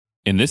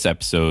In this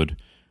episode,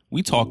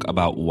 we talk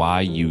about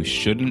why you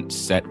shouldn't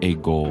set a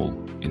goal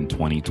in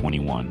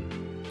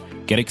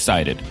 2021. Get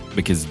excited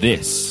because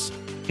this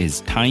is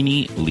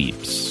Tiny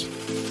Leaps,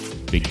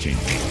 Big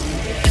Changes.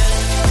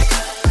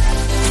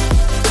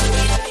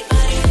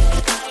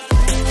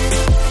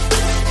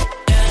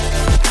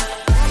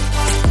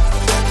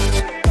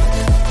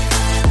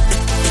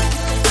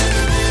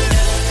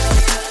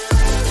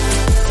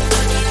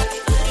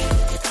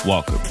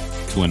 Welcome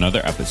to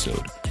another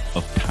episode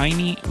of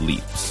Tiny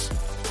Leaps,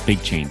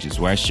 Big Changes,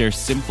 where I share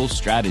simple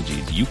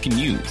strategies you can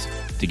use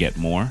to get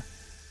more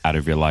out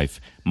of your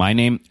life. My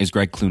name is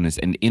Greg Clunas,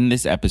 and in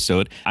this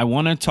episode, I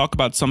want to talk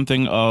about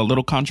something a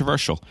little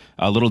controversial,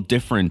 a little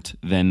different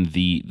than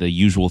the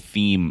usual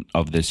theme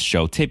of this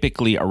show.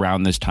 Typically,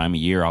 around this time of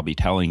year, I'll be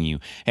telling you,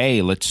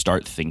 hey, let's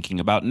start thinking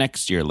about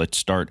next year.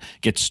 Let's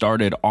get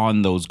started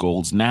on those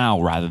goals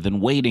now rather than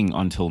waiting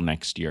until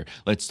next year.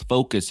 Let's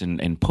focus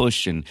and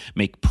push and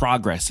make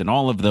progress and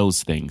all of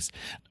those things.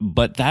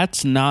 But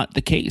that's not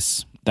the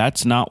case.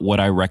 That's not what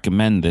I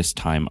recommend this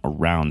time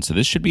around. So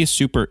this should be a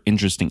super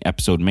interesting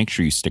episode. Make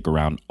sure you stick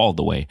around all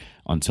the way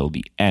until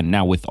the end.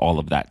 Now, with all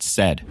of that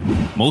said,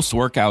 most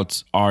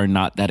workouts are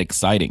not that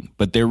exciting,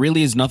 but there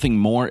really is nothing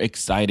more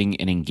exciting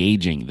and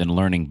engaging than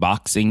learning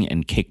boxing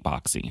and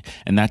kickboxing.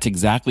 And that's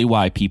exactly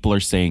why people are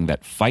saying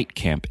that Fight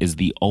Camp is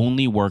the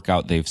only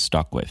workout they've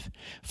stuck with.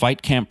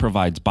 Fight Camp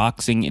provides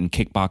boxing and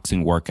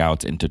kickboxing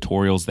workouts and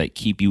tutorials that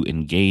keep you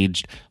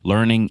engaged,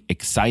 learning,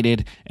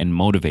 excited, and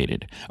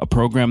motivated. A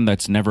program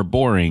that's never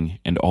boring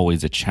and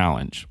always a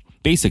challenge.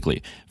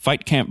 Basically,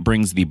 Fight Camp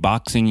brings the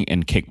boxing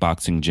and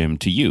kickboxing gym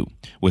to you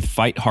with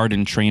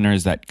fight-hardened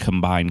trainers that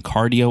combine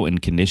cardio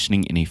and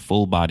conditioning in a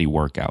full-body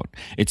workout.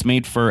 It's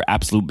made for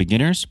absolute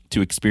beginners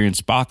to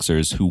experienced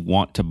boxers who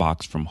want to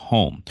box from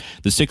home.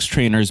 The 6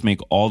 trainers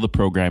make all the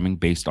programming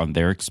based on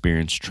their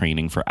experience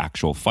training for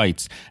actual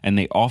fights, and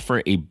they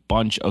offer a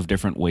bunch of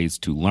different ways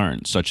to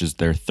learn, such as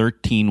their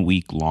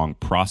 13-week-long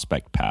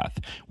prospect path,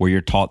 where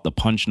you're taught the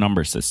punch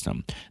number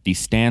system, the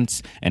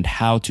stance, and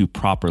how to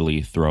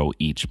properly throw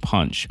each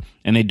punch.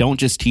 And they don't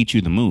just teach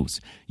you the moves.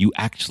 You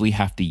actually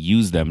have to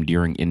use them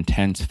during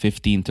intense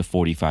 15 to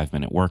 45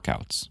 minute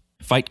workouts.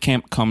 Fight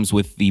Camp comes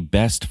with the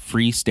best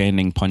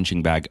freestanding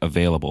punching bag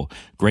available,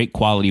 great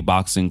quality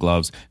boxing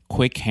gloves,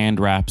 quick hand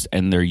wraps,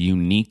 and their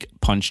unique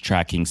punch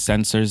tracking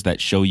sensors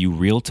that show you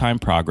real-time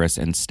progress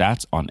and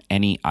stats on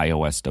any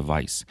iOS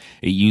device.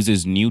 It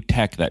uses new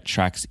tech that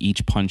tracks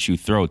each punch you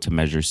throw to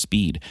measure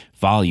speed,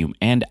 volume,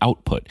 and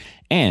output.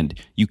 And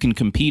you can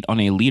compete on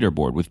a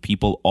leaderboard with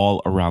people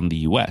all around the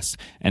US.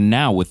 And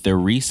now with their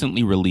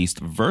recently released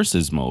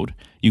Versus mode,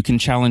 you can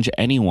challenge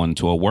anyone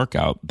to a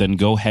workout, then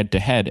go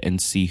head-to-head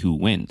and see who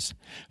wins.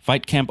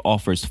 Fight Camp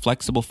offers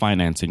flexible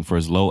financing for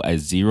as low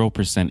as 0%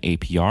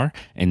 APR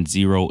and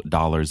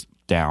 $0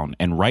 down.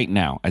 And right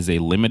now, as a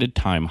limited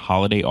time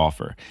holiday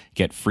offer,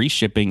 get free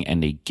shipping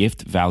and a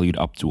gift valued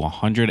up to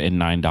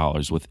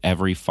 $109 with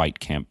every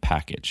Fight Camp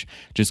package.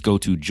 Just go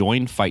to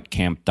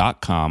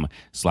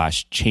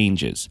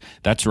joinfightcamp.com/changes.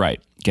 That's right.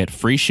 Get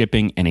free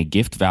shipping and a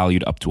gift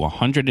valued up to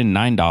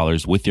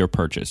 $109 with your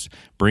purchase.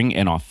 Bring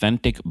an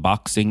authentic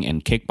boxing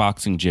and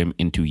kickboxing gym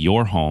into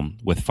your home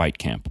with Fight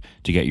Camp.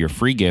 To get your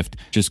free gift,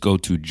 just go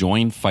to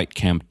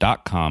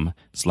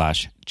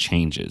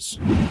joinfightcamp.com/changes.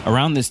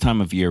 Around this time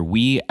of year,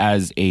 we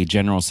as a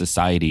general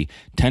society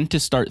tend to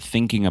start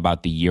thinking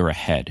about the year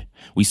ahead.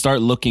 We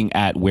start looking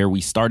at where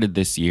we started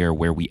this year,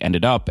 where we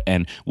ended up,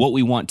 and what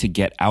we want to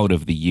get out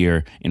of the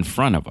year in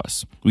front of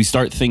us. We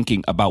start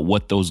thinking about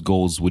what those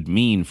goals would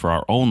mean for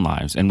our own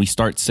lives, and we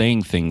start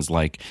saying things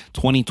like,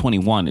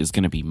 2021 is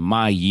going to be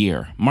my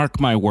year, mark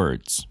my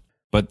words.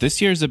 But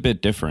this year is a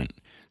bit different.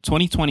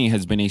 2020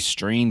 has been a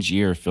strange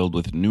year filled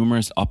with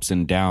numerous ups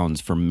and downs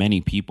for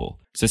many people.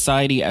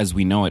 Society as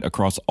we know it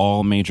across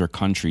all major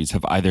countries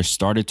have either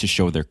started to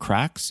show their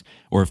cracks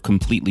or have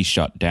completely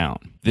shut down.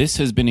 This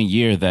has been a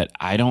year that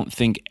I don't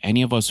think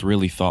any of us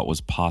really thought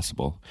was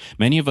possible.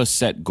 Many of us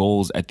set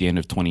goals at the end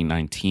of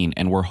 2019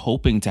 and were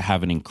hoping to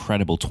have an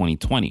incredible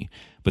 2020,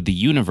 but the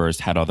universe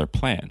had other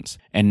plans.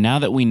 And now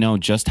that we know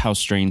just how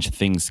strange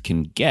things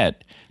can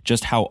get,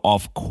 just how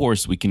off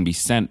course we can be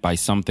sent by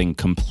something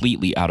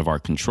completely out of our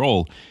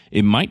control,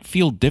 it might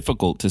feel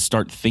difficult to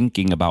start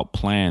thinking about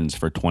plans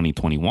for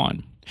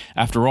 2021.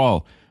 After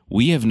all,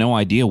 we have no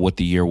idea what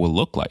the year will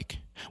look like.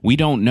 We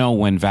don't know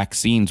when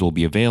vaccines will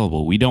be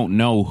available. We don't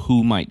know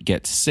who might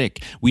get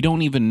sick. We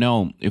don't even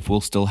know if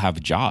we'll still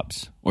have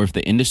jobs or if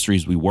the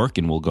industries we work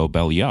in will go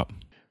belly up.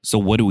 So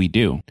what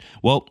do?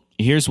 Well,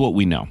 here's what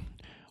we know.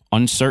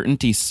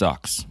 Uncertainty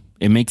sucks.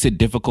 It makes it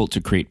difficult to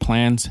create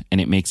plans,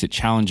 and it makes it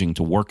challenging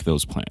to work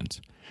those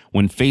plans.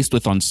 When faced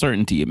with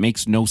uncertainty, it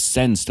makes no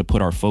sense to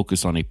put our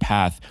focus on a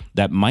path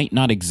that might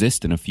not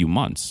exist in a few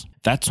months.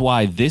 That's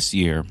why this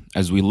year,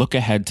 as we look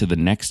ahead to the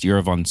next year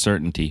of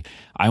uncertainty,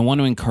 I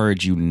want to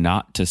encourage you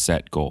not to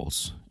set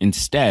goals.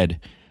 Instead,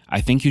 I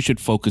think you should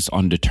focus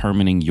on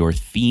determining your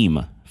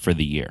theme for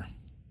the year.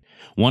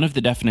 One of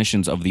the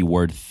definitions of the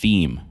word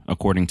theme,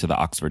 according to the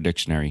Oxford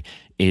Dictionary,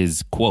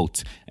 is,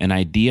 quote, an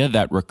idea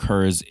that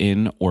recurs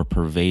in or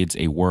pervades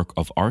a work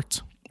of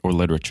art or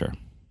literature.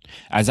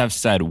 As I've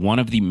said, one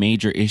of the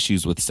major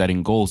issues with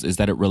setting goals is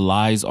that it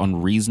relies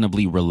on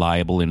reasonably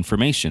reliable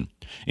information.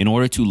 In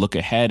order to look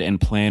ahead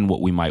and plan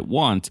what we might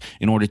want,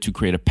 in order to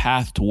create a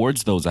path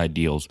towards those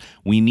ideals,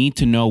 we need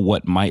to know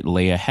what might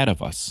lay ahead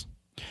of us.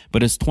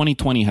 But as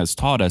 2020 has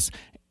taught us,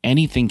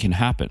 anything can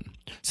happen.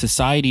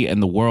 Society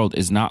and the world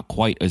is not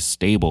quite as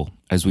stable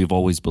as we've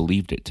always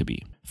believed it to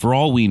be. For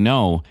all we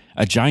know,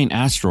 a giant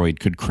asteroid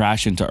could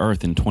crash into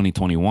Earth in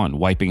 2021,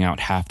 wiping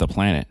out half the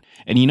planet.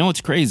 And you know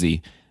what's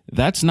crazy?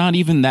 That's not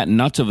even that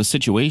nuts of a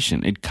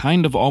situation. It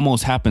kind of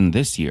almost happened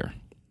this year.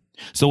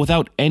 So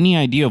without any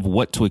idea of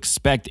what to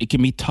expect, it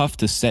can be tough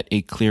to set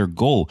a clear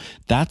goal.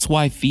 That's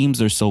why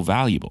themes are so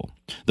valuable.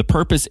 The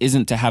purpose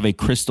isn't to have a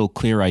crystal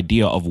clear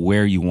idea of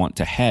where you want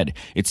to head.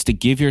 It's to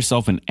give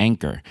yourself an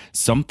anchor,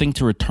 something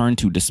to return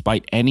to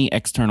despite any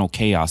external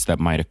chaos that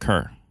might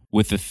occur.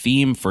 With a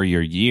theme for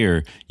your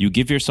year, you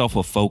give yourself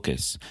a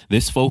focus.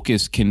 This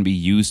focus can be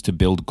used to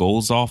build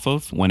goals off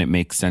of when it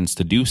makes sense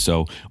to do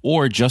so,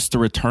 or just to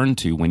return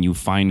to when you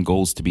find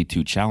goals to be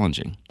too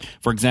challenging.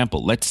 For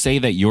example, let's say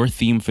that your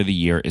theme for the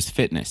year is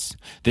fitness.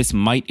 This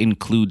might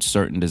include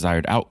certain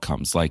desired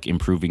outcomes like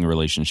improving your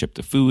relationship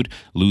to food,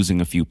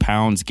 losing a few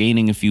pounds,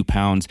 gaining a few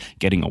pounds,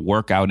 getting a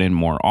workout in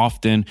more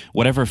often,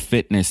 whatever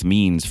fitness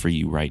means for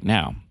you right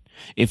now.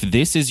 If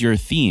this is your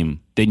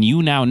theme, then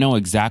you now know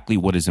exactly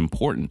what is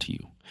important to you.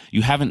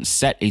 You haven't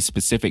set a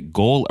specific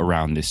goal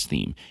around this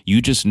theme.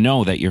 You just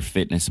know that your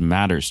fitness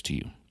matters to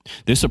you.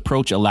 This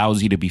approach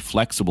allows you to be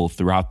flexible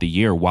throughout the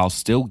year while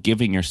still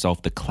giving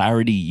yourself the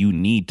clarity you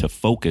need to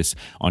focus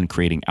on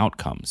creating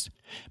outcomes.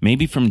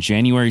 Maybe from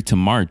January to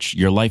March,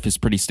 your life is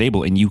pretty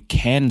stable and you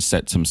can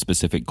set some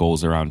specific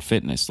goals around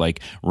fitness,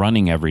 like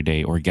running every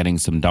day or getting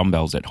some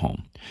dumbbells at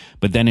home.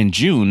 But then in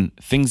June,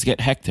 things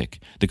get hectic.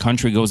 The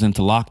country goes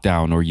into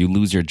lockdown or you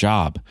lose your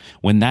job.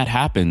 When that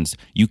happens,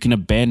 you can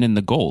abandon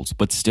the goals,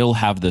 but still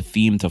have the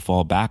theme to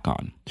fall back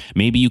on.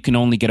 Maybe you can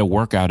only get a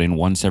workout in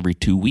once every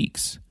 2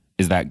 weeks.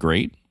 Is that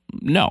great?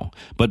 No.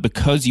 But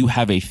because you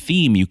have a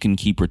theme you can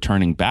keep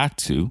returning back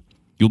to,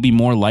 you'll be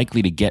more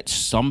likely to get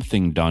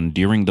something done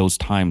during those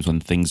times when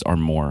things are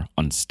more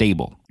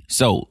unstable.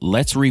 So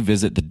let's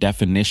revisit the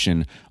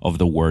definition of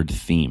the word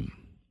theme.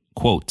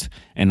 Quote,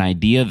 an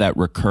idea that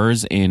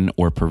recurs in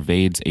or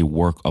pervades a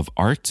work of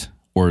art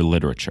or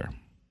literature.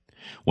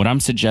 What I'm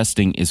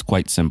suggesting is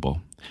quite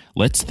simple.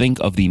 Let's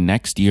think of the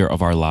next year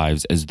of our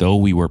lives as though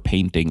we were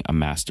painting a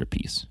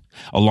masterpiece.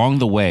 Along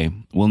the way,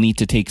 we'll need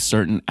to take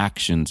certain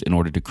actions in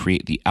order to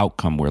create the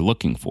outcome we're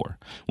looking for.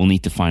 We'll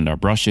need to find our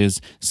brushes,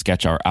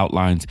 sketch our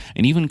outlines,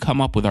 and even come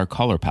up with our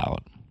color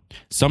palette.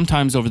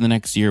 Sometimes over the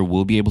next year,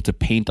 we'll be able to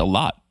paint a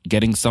lot,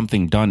 getting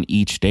something done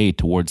each day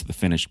towards the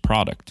finished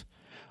product.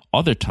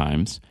 Other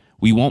times,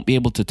 we won't be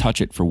able to touch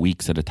it for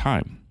weeks at a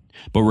time.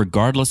 But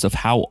regardless of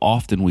how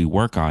often we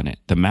work on it,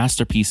 the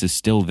masterpiece is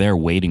still there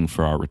waiting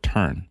for our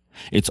return.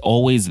 It's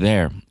always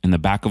there in the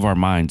back of our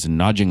minds,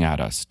 nudging at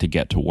us to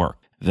get to work.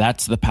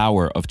 That's the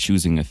power of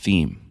choosing a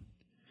theme.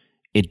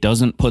 It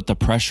doesn't put the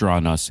pressure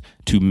on us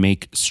to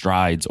make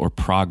strides or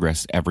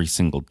progress every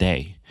single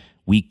day.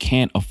 We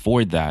can't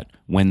afford that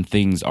when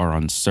things are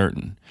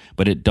uncertain,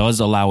 but it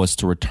does allow us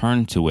to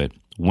return to it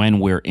when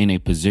we're in a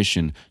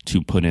position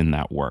to put in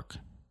that work.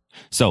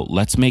 So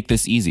let's make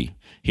this easy.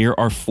 Here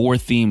are 4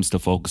 themes to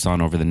focus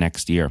on over the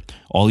next year.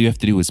 All you have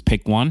to do is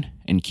pick one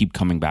and keep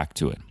coming back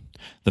to it.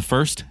 The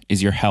first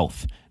is your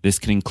health. This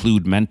can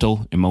include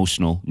mental,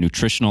 emotional,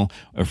 nutritional,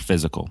 or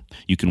physical.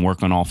 You can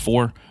work on all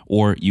 4,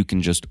 or you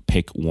can just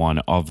pick one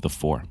of the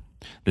 4.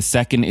 The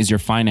second is your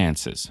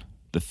finances.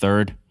 The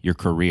third, your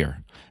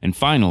career. And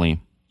finally,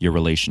 your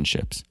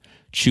relationships.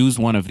 Choose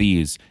one of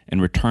these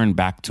and return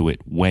back to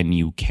it when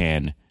you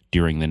can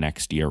during the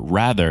next year,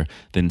 rather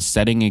than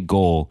setting a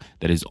goal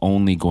that is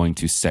only going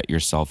to set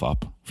yourself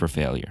up for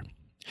failure.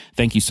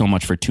 Thank you so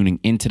much for tuning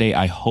in today.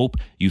 I hope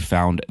you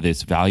found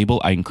this valuable.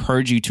 I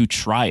encourage you to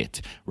try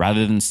it.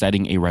 Rather than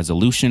setting a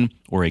resolution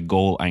or a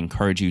goal, I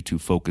encourage you to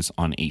focus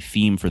on a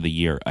theme for the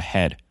year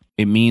ahead.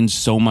 It means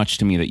so much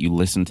to me that you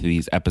listen to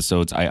these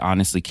episodes. I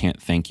honestly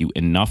can't thank you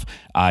enough.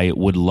 I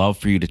would love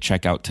for you to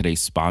check out today's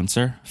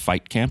sponsor,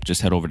 Fight Camp.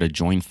 Just head over to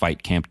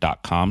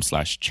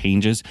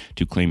joinfightcamp.com/changes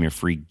to claim your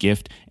free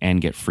gift and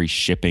get free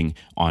shipping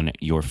on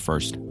your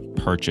first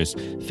purchase.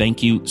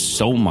 Thank you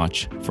so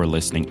much for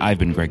listening. I've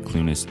been Greg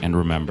Clunis, and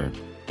remember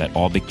that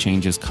all big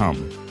changes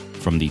come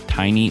from the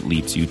tiny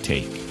leaps you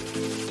take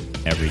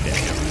every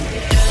day.